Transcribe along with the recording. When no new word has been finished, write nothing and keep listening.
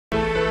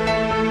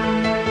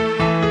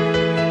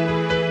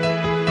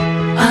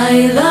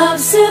I love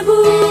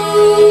Cebu.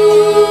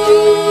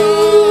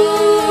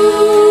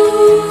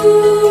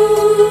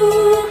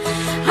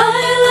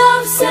 I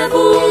love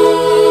Cebu.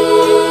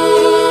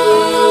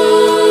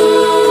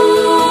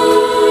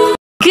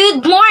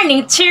 Good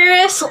morning,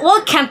 tourists!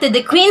 Welcome to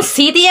the Queen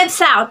City of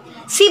South,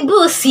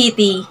 Cebu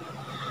City.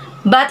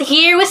 But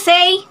here we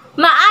say,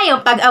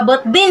 maayong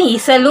pag-abot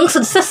dinhi sa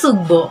lungsod sa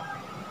Sugbo.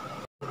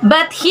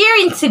 But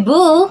here in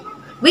Cebu,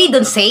 we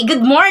don't say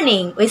good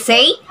morning. We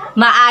say,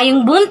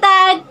 maayong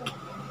buntag.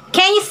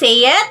 Can you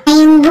say it?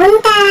 Maayong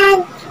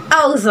buntag.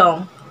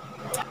 Awesome.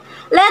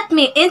 Let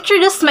me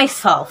introduce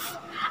myself.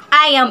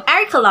 I am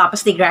Erica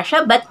Lopez de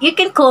Gracia, but you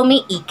can call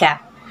me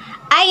Ika.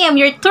 I am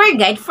your tour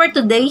guide for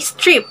today's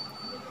trip.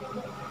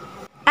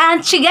 And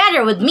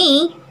together with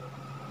me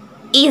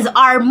is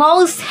our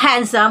most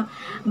handsome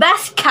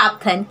best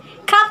captain,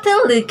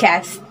 Captain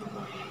Lucas.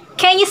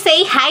 Can you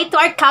say hi to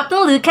our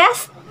Captain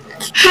Lucas?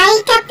 Hi,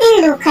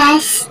 Captain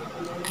Lucas.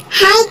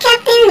 Hi,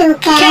 Captain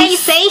Lucas. Can you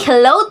say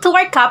hello to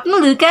our Captain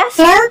Lucas?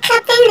 Hello,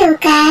 Captain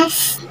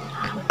Lucas.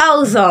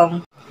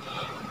 Awesome.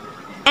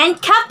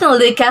 And Captain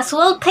Lucas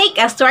will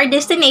take us to our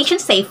destination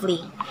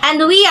safely.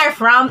 And we are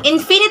from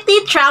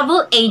Infinity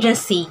Travel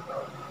Agency.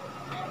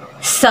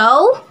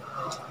 So,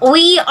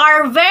 we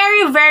are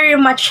very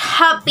much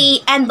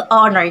happy and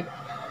honored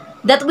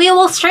that we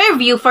will serve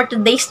you for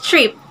today's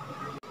trip.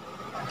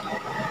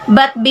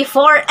 But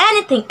before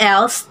anything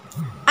else,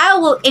 I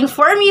will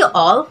inform you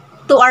all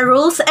to our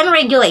rules and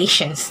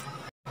regulations.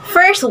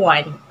 First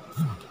one,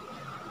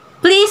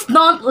 please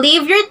don't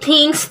leave your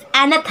things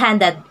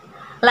unattended,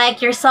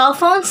 like your cell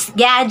phones,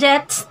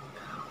 gadgets,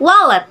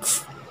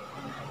 wallets,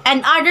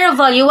 and other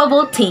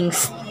valuable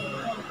things.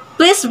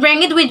 Please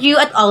bring it with you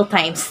at all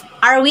times.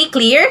 Are we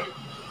clear?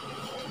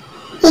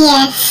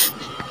 Yes.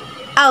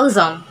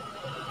 Awesome.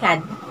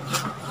 Good.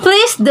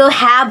 Please do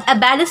have a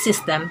buddy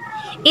system.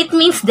 It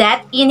means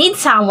that you need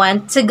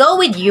someone to go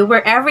with you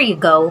wherever you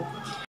go.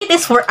 It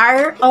is for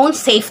our own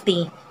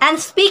safety. And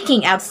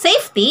speaking of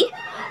safety,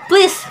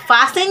 please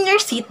fasten your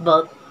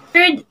seatbelt.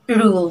 Third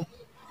rule.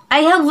 I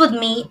have with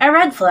me a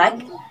red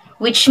flag,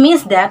 which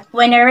means that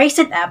when I raise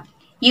it up,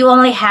 you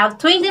only have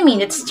 20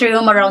 minutes to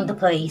roam around the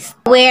place,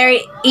 where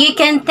you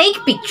can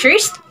take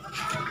pictures,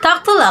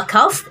 talk to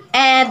locals,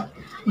 and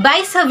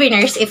buy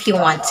souvenirs if you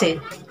want to.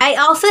 I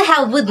also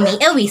have with me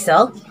a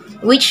whistle,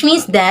 which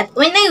means that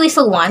when I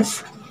whistle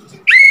once,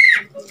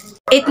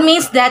 it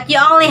means that you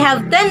only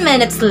have 10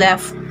 minutes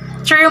left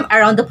to roam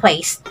around the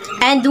place.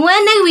 And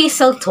when I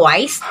whistle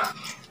twice,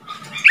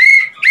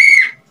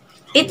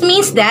 it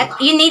means that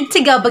you need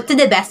to go back to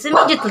the bus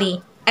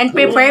immediately and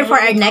prepare for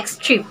our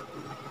next trip.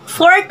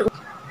 Fourth,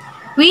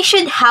 we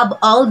should have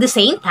all the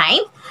same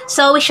time,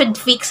 so we should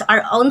fix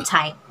our own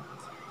time.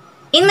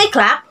 In my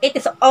clock, it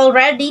is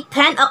already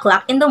 10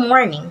 o'clock in the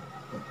morning.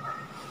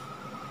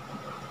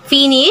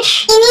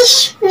 Finish?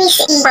 Finish, Miss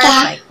Ika.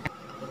 Perfect.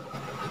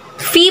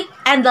 Fifth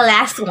and the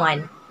last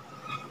one.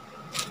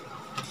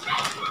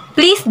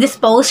 Please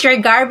dispose your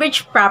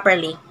garbage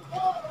properly.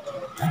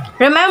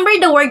 Remember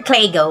the word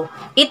Claygo.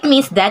 It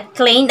means that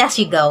clean as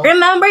you go.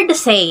 Remember the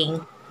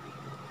saying,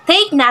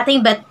 take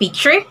nothing but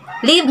picture,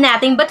 leave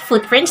nothing but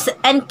footprints,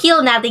 and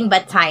kill nothing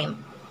but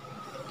time.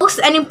 Most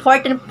an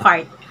important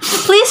part.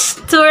 Please,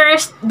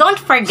 tourists, don't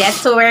forget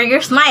to wear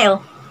your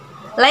smile.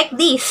 Like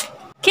this.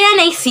 Can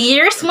I see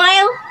your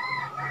smile?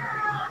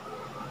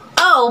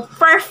 Oh,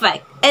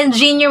 perfect. And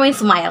genuine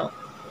smile.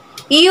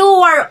 You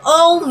are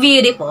all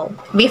beautiful.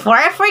 Before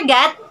I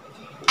forget,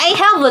 I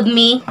have with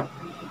me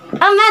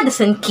a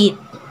medicine kit.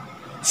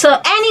 So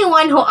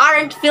anyone who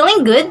aren't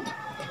feeling good,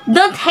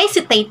 don't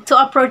hesitate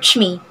to approach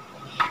me.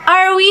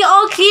 Are we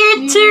all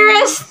clear,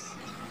 tourists?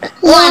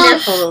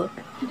 Wonderful.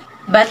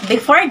 But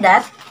before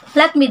that,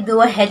 let me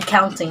do a head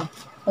counting.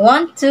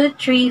 1, 2,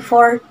 3,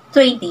 4,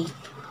 20.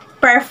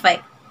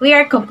 Perfect. We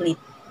are complete.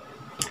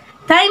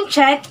 Time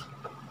check.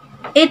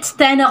 It's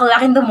 10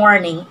 o'clock in the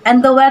morning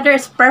and the weather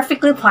is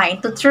perfectly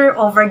fine to tour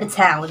over the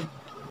town.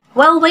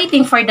 While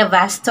waiting for the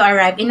bus to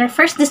arrive in our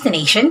first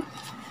destination,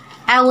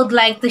 I would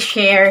like to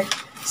share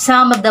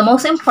some of the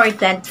most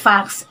important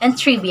facts and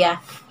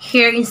trivia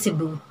here in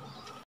Cebu.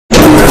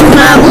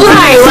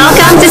 Mabuhay!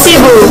 Welcome to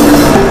Cebu!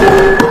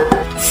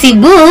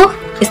 Cebu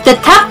is the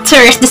top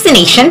tourist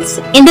destinations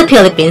in the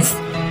Philippines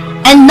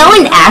and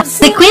known as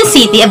the Queen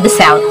City of the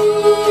South.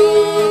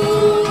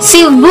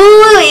 Cebu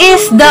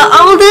is the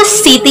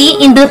oldest city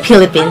in the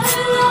Philippines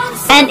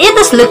and it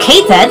is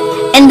located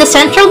in the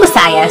Central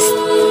Visayas,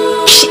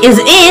 which is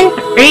in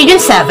Region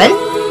 7,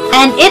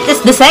 and it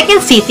is the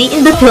second city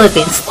in the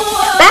Philippines.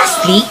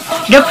 Lastly,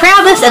 the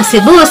province of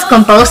Cebu is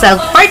composed of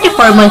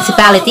 44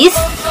 municipalities,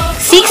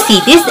 6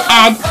 cities,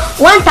 and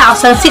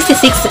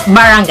 1,066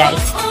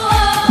 barangays.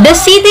 The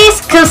city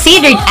is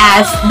considered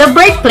as the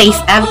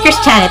birthplace of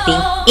Christianity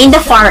in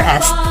the Far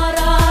East.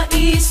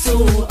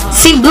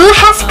 Cebu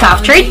has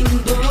captured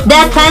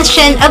the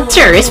attention of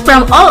tourists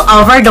from all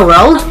over the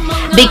world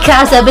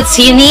because of its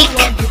unique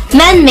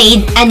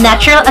man-made and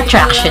natural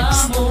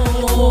attractions.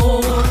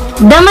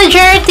 The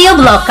majority of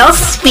locals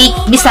speak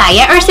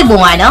Bisaya or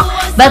Cebuano,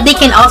 but they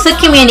can also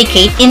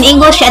communicate in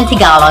English and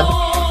Tagalog.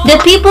 The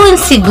people in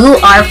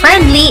Cebu are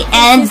friendly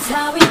and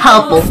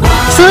helpful,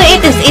 so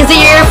it is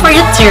easier for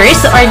the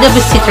tourists or the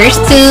visitors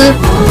to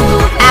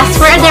ask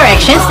for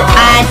directions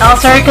and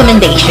also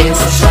recommendations.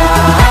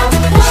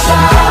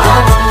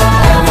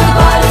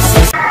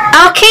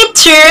 Okay,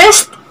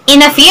 tourists,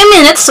 in a few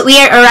minutes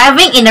we are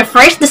arriving in our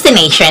first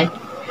destination.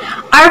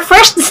 Our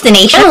first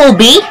destination will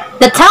be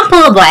the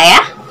Temple of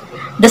Laya.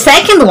 The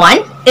second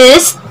one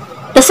is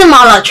the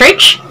Simala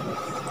Church.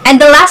 And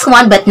the last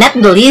one, but not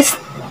the least,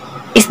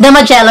 is the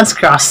Magellan's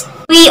Cross.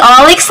 We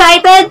all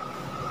excited?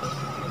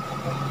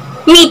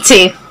 Me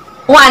too.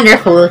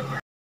 Wonderful.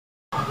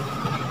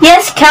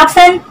 Yes,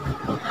 Captain?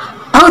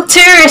 Oh,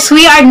 tourists,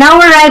 we are now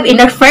arrived in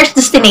our first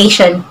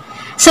destination.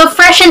 So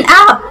freshen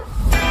up!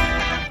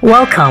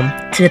 Welcome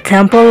to the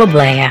Temple of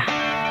Laya.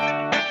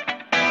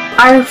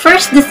 Our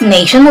first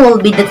destination will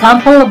be the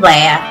Temple of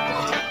Laya.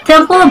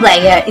 Temple of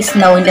Laya is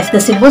known as the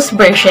Cebu's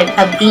version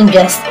of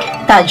India's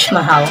Taj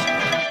Mahal.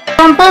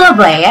 Temple of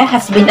Laya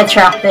has been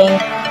attracting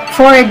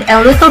foreign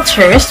and local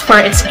tourists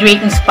for its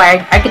great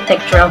inspired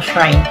architectural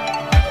shrine.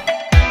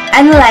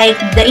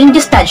 Unlike the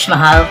India's Taj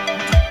Mahal,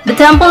 the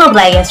Temple of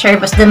Laya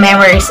serves as the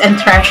memories and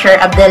treasure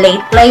of the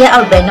late Laya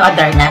Albeno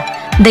Adarna,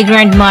 the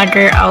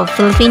grandmother of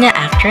Filipina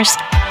actress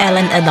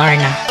Ellen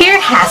Adarna. Her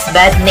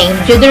husband, named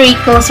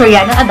Joderico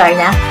Soriano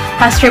Adarna,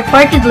 has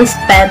reportedly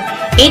spent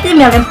 80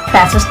 million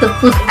pesos to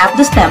put up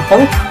this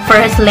temple for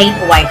his late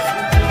wife.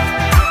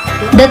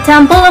 The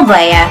Temple of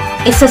Laya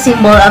is a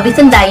symbol of his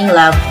undying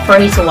love for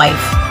his wife.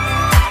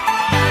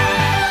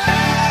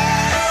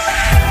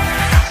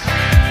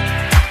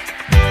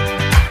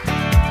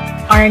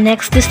 Our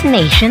next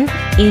destination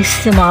is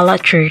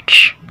Simala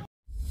Church.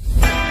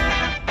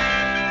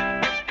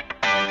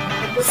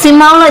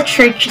 Simala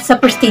Church is a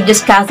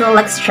prestigious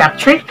castle-like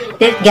structure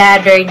that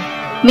gathered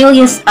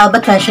millions of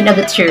attention of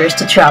the tourists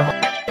to travel.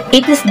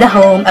 It is the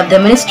home of the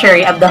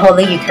Ministry of the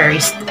Holy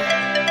Eucharist.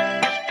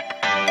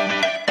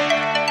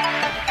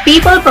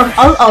 People from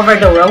all over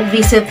the world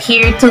visit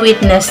here to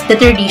witness the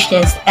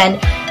traditions and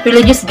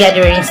religious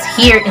gatherings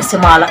here in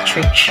Simala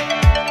Church.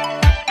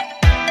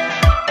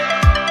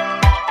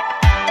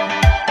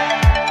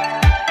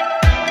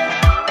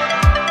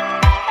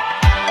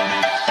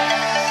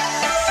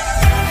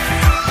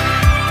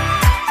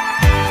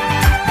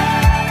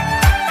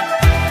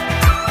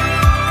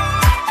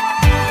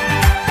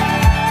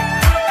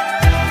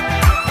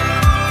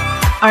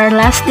 Our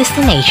last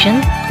destination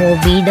will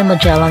be the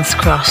Magellan's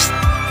Cross.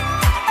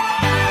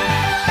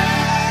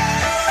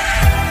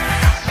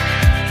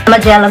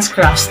 Magellan's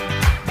Cross.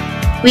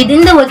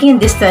 Within the walking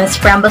distance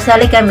from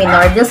Basilica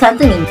Minor del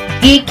Santo Niño,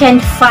 you can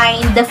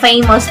find the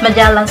famous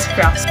Magellan's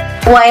Cross.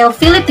 While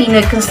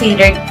Filipino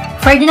considered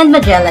Ferdinand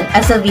Magellan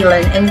as a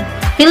villain in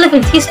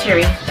Philippine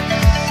history,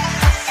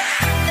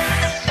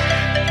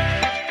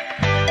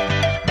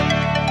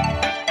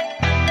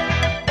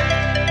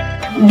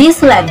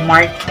 this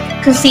landmark,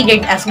 considered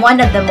as one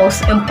of the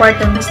most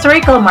important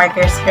historical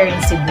markers here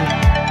in Cebu.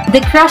 The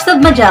Cross of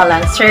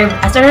Magellan served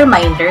as a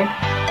reminder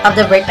of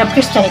the birth of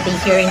Christianity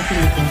here in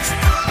Philippines.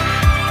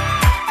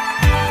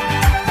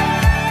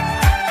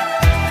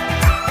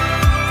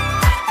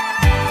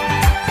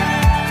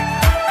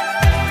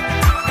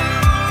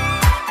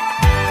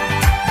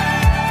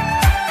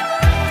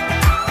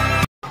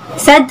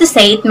 Sad to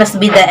say, it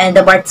must be the end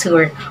of our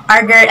tour.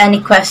 Are there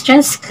any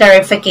questions,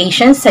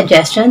 clarifications,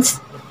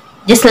 suggestions?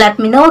 Just let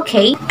me know,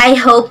 okay? I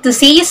hope to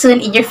see you soon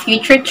in your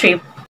future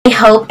trip. I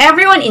hope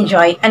everyone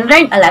enjoyed and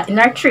learned a lot in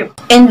our trip.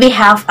 In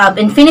behalf of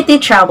Infinity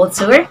Travel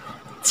Tour,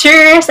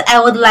 tourists,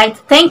 I would like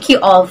to thank you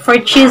all for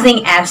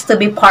choosing us to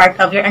be part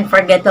of your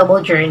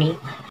unforgettable journey.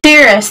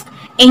 Tourists,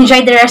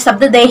 enjoy the rest of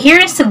the day here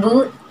in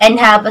Cebu and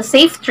have a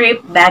safe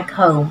trip back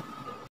home.